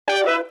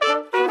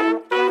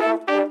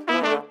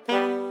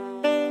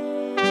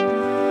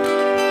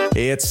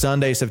It's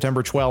Sunday,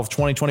 September 12th,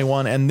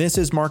 2021, and this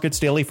is Markets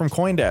Daily from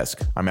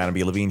CoinDesk. I'm Adam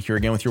B. Levine here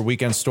again with your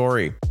weekend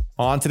story.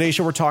 On today's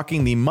show, we're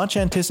talking the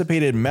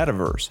much-anticipated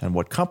metaverse and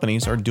what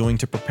companies are doing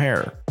to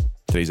prepare.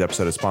 Today's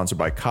episode is sponsored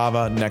by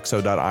Kava,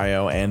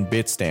 Nexo.io, and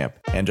Bitstamp.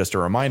 And just a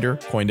reminder,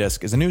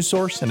 CoinDesk is a news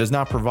source and does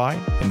not provide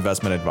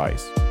investment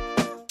advice.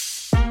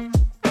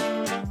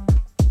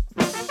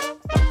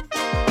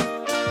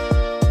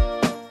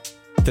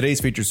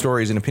 Today's featured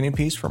story is an opinion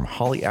piece from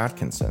Holly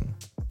Atkinson,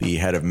 the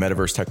head of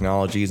metaverse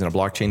technologies and a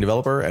blockchain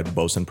developer at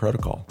Boson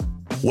Protocol.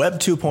 Web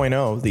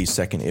 2.0, the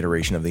second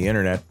iteration of the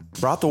internet,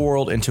 brought the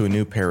world into a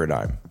new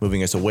paradigm,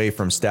 moving us away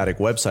from static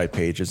website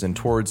pages and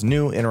towards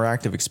new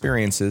interactive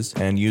experiences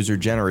and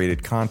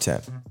user-generated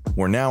content.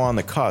 We're now on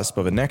the cusp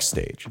of a next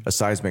stage, a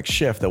seismic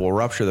shift that will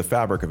rupture the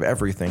fabric of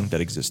everything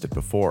that existed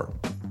before.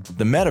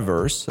 The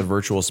metaverse, a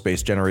virtual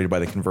space generated by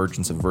the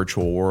convergence of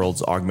virtual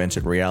worlds,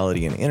 augmented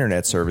reality, and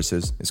internet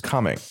services, is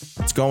coming.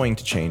 It's going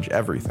to change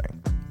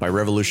everything. By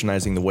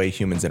revolutionizing the way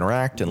humans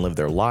interact and live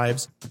their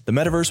lives, the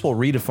metaverse will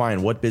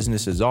redefine what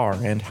businesses are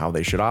and how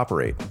they should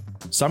operate.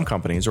 Some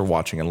companies are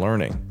watching and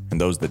learning,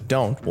 and those that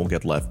don't will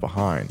get left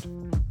behind.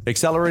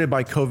 Accelerated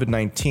by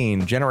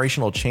COVID-19,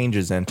 generational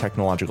changes, and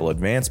technological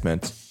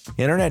advancements,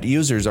 internet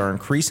users are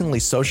increasingly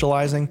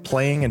socializing,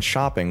 playing, and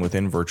shopping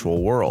within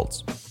virtual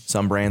worlds.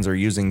 Some brands are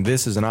using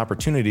this as an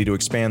opportunity to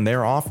expand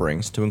their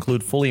offerings to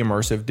include fully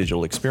immersive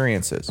digital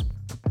experiences.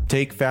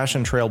 Take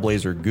fashion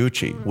trailblazer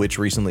Gucci, which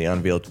recently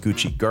unveiled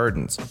Gucci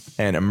Gardens,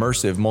 an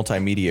immersive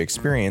multimedia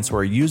experience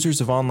where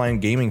users of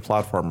online gaming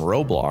platform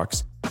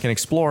Roblox can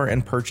explore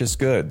and purchase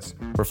goods.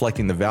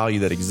 Reflecting the value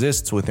that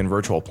exists within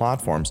virtual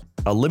platforms,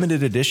 a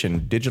limited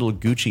edition digital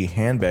Gucci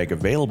handbag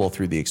available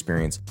through the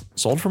experience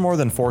sold for more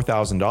than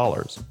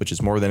 $4,000, which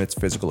is more than its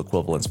physical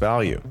equivalence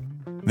value.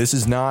 This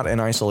is not an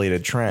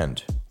isolated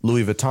trend.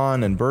 Louis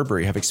Vuitton and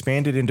Burberry have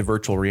expanded into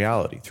virtual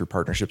reality through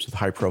partnerships with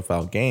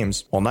high-profile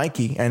games, while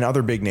Nike and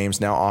other big names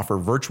now offer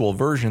virtual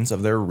versions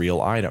of their real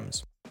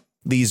items.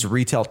 These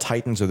retail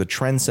titans are the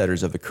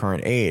trendsetters of the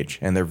current age,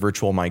 and their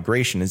virtual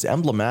migration is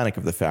emblematic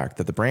of the fact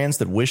that the brands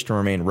that wish to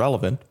remain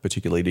relevant,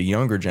 particularly to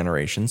younger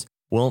generations,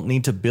 will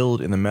need to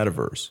build in the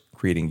metaverse,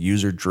 creating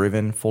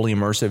user-driven, fully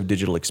immersive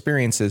digital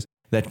experiences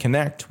that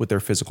connect with their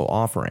physical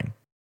offering.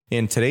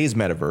 In today's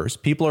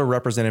metaverse, people are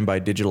represented by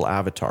digital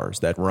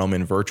avatars that roam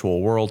in virtual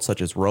worlds such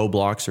as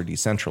Roblox or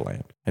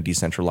Decentraland, a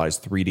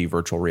decentralized 3D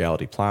virtual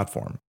reality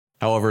platform.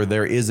 However,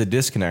 there is a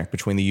disconnect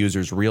between the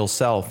user's real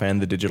self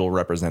and the digital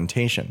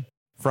representation.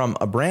 From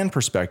a brand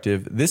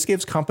perspective, this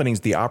gives companies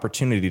the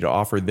opportunity to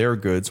offer their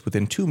goods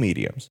within two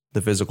mediums,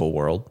 the physical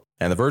world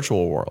and the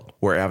virtual world,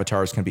 where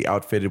avatars can be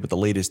outfitted with the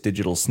latest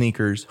digital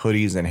sneakers,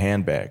 hoodies, and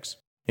handbags.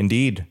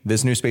 Indeed,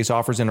 this new space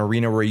offers an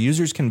arena where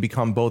users can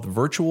become both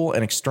virtual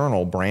and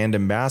external brand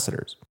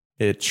ambassadors.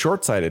 It's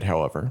short-sighted,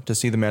 however, to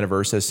see the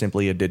metaverse as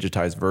simply a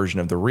digitized version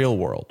of the real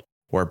world,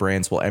 where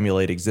brands will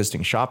emulate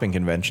existing shopping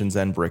conventions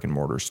and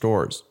brick-and-mortar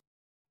stores.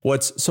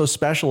 What's so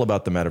special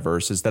about the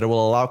metaverse is that it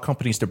will allow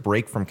companies to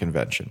break from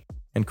convention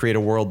and create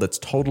a world that's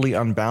totally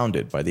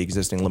unbounded by the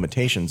existing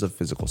limitations of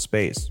physical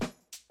space.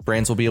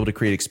 Brands will be able to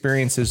create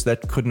experiences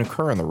that couldn't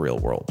occur in the real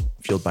world,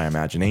 fueled by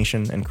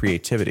imagination and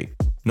creativity.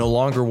 No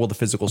longer will the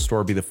physical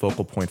store be the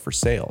focal point for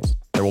sales.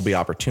 There will be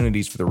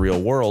opportunities for the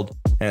real world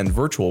and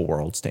virtual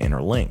worlds to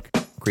interlink,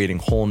 creating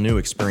whole new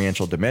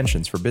experiential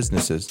dimensions for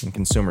businesses and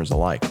consumers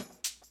alike.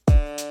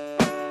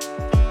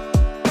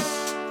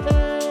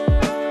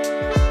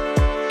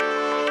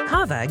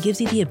 Kava gives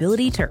you the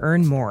ability to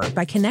earn more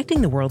by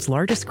connecting the world's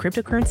largest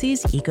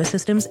cryptocurrencies,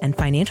 ecosystems, and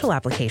financial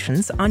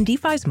applications on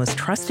DeFi's most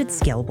trusted,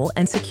 scalable,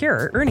 and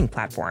secure earning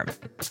platform.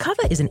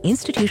 Kava is an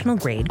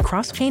institutional-grade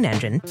cross-chain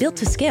engine built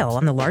to scale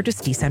on the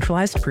largest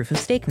decentralized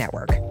proof-of-stake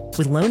network.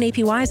 With loan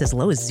APYs as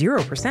low as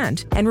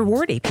 0% and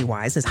reward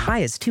APYs as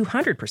high as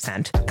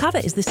 200%,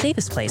 Kava is the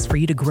safest place for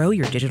you to grow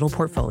your digital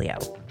portfolio.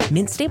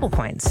 Mint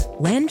stablecoins,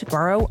 lend,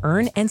 borrow,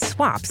 earn, and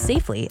swap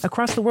safely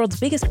across the world's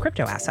biggest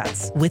crypto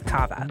assets with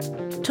Kava.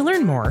 To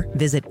learn more,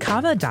 visit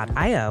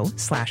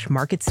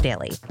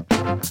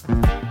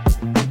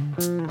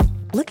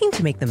kava.io/marketsdaily. Looking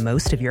to make the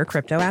most of your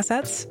crypto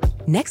assets?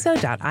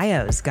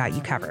 Nexo.io's got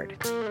you covered.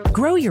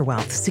 Grow your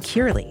wealth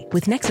securely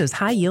with Nexo's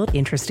high-yield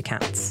interest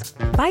accounts.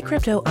 Buy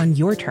crypto on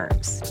your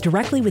terms,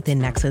 directly within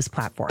Nexo's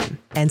platform,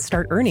 and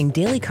start earning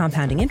daily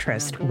compounding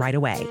interest right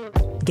away.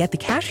 Get the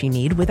cash you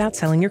need without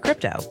selling your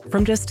crypto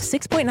from just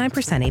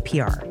 6.9%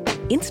 APR.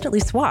 Instantly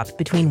swap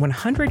between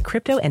 100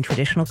 crypto and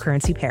traditional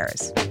currency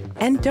pairs.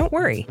 And don't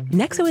worry,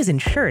 Nexo is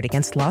insured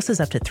against losses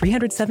up to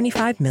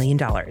 $375 million.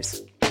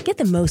 Get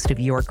the most of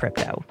your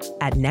crypto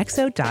at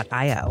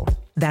Nexo.io.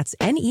 That's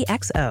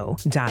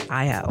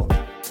Nexo.io.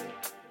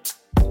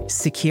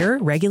 Secure,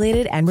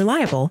 regulated, and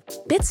reliable,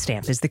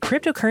 Bitstamp is the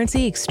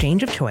cryptocurrency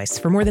exchange of choice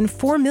for more than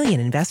 4 million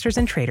investors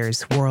and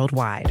traders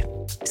worldwide.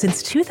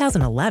 Since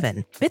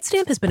 2011,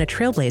 Bitstamp has been a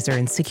trailblazer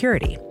in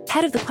security,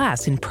 head of the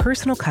class in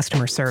personal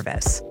customer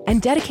service,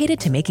 and dedicated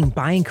to making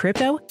buying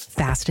crypto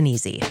fast and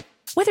easy.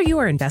 Whether you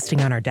are investing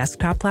on our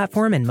desktop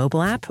platform and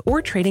mobile app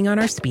or trading on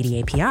our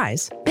speedy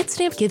APIs, Bitstamp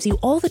Bitstamp gives you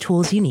all the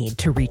tools you need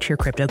to reach your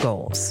crypto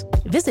goals.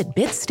 Visit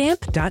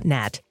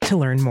bitstamp.net to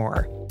learn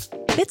more.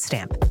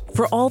 Bitstamp,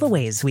 for all the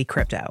ways we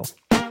crypto.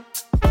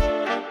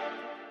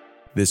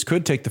 This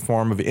could take the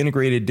form of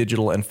integrated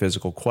digital and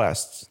physical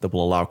quests that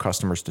will allow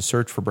customers to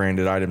search for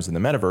branded items in the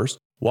metaverse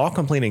while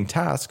completing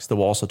tasks that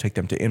will also take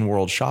them to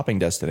in-world shopping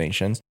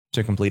destinations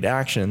to complete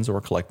actions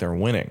or collect their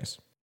winnings.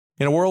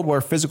 In a world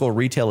where physical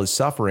retail is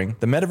suffering,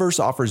 the metaverse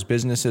offers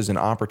businesses an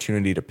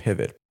opportunity to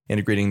pivot,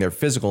 integrating their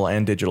physical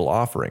and digital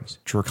offerings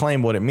to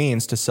reclaim what it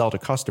means to sell to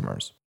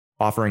customers.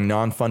 Offering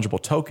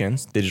non-fungible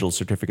tokens, digital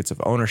certificates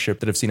of ownership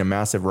that have seen a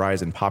massive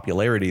rise in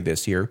popularity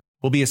this year,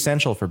 will be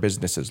essential for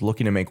businesses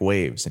looking to make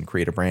waves and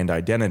create a brand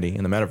identity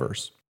in the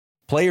metaverse.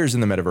 Players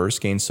in the metaverse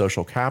gain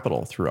social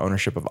capital through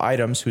ownership of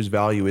items whose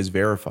value is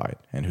verified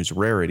and whose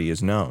rarity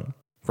is known.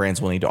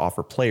 Brands will need to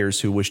offer players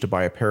who wish to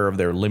buy a pair of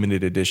their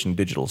limited edition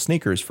digital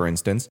sneakers, for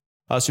instance,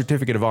 a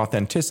certificate of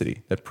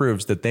authenticity that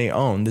proves that they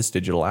own this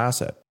digital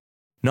asset.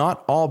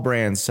 Not all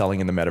brands selling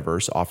in the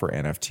metaverse offer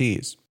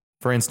NFTs.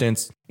 For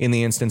instance, in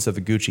the instance of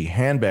the Gucci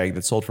handbag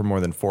that sold for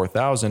more than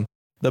 $4,000,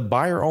 the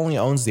buyer only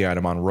owns the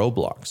item on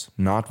Roblox,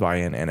 not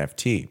via an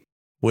NFT.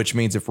 Which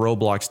means if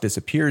Roblox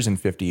disappears in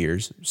 50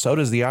 years, so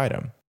does the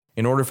item.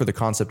 In order for the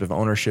concept of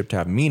ownership to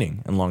have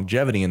meaning and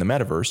longevity in the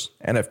metaverse,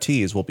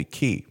 NFTs will be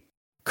key.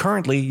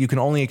 Currently, you can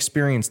only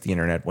experience the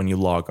internet when you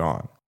log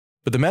on.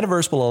 But the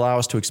metaverse will allow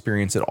us to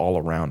experience it all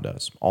around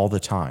us, all the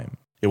time.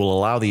 It will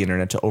allow the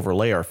internet to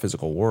overlay our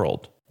physical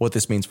world. What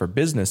this means for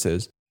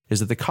businesses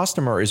is that the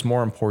customer is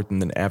more important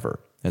than ever,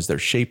 as they're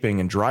shaping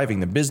and driving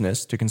the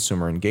business to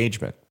consumer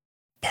engagement.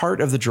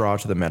 Part of the draw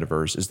to the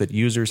metaverse is that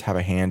users have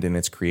a hand in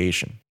its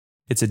creation.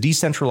 It's a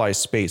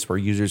decentralized space where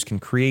users can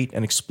create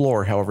and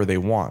explore however they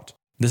want.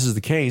 This is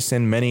the case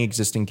in many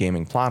existing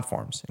gaming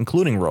platforms,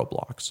 including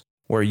Roblox,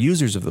 where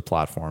users of the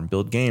platform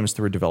build games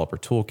through a developer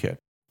toolkit.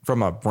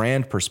 From a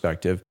brand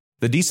perspective,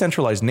 the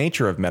decentralized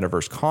nature of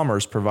metaverse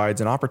commerce provides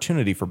an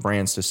opportunity for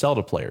brands to sell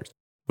to players,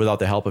 without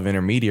the help of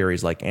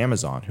intermediaries like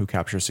Amazon, who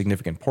capture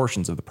significant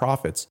portions of the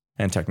profits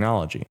and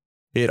technology.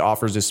 It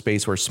offers a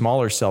space where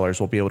smaller sellers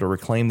will be able to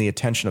reclaim the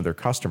attention of their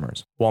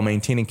customers, while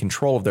maintaining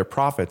control of their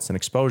profits and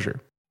exposure.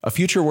 A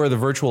future where the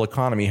virtual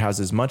economy has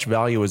as much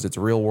value as its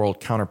real-world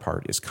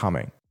counterpart is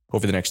coming.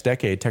 Over the next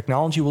decade,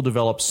 technology will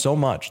develop so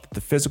much that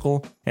the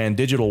physical and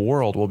digital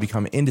world will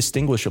become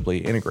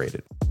indistinguishably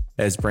integrated.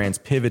 As brands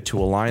pivot to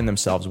align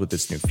themselves with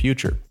this new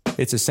future,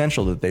 it's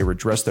essential that they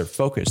redress their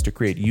focus to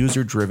create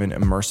user-driven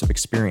immersive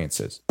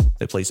experiences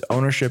that place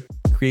ownership,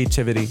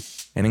 creativity,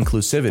 and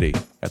inclusivity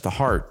at the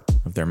heart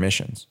of their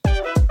missions.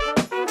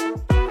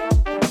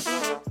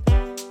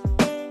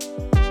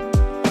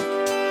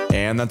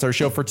 And that's our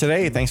show for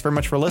today. Thanks very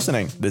much for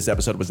listening. This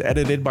episode was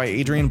edited by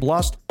Adrian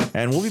Blust,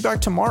 and we'll be back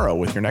tomorrow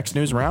with your next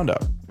news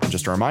roundup. And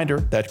just a reminder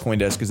that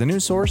CoinDesk is a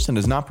news source and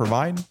does not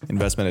provide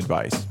investment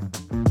advice.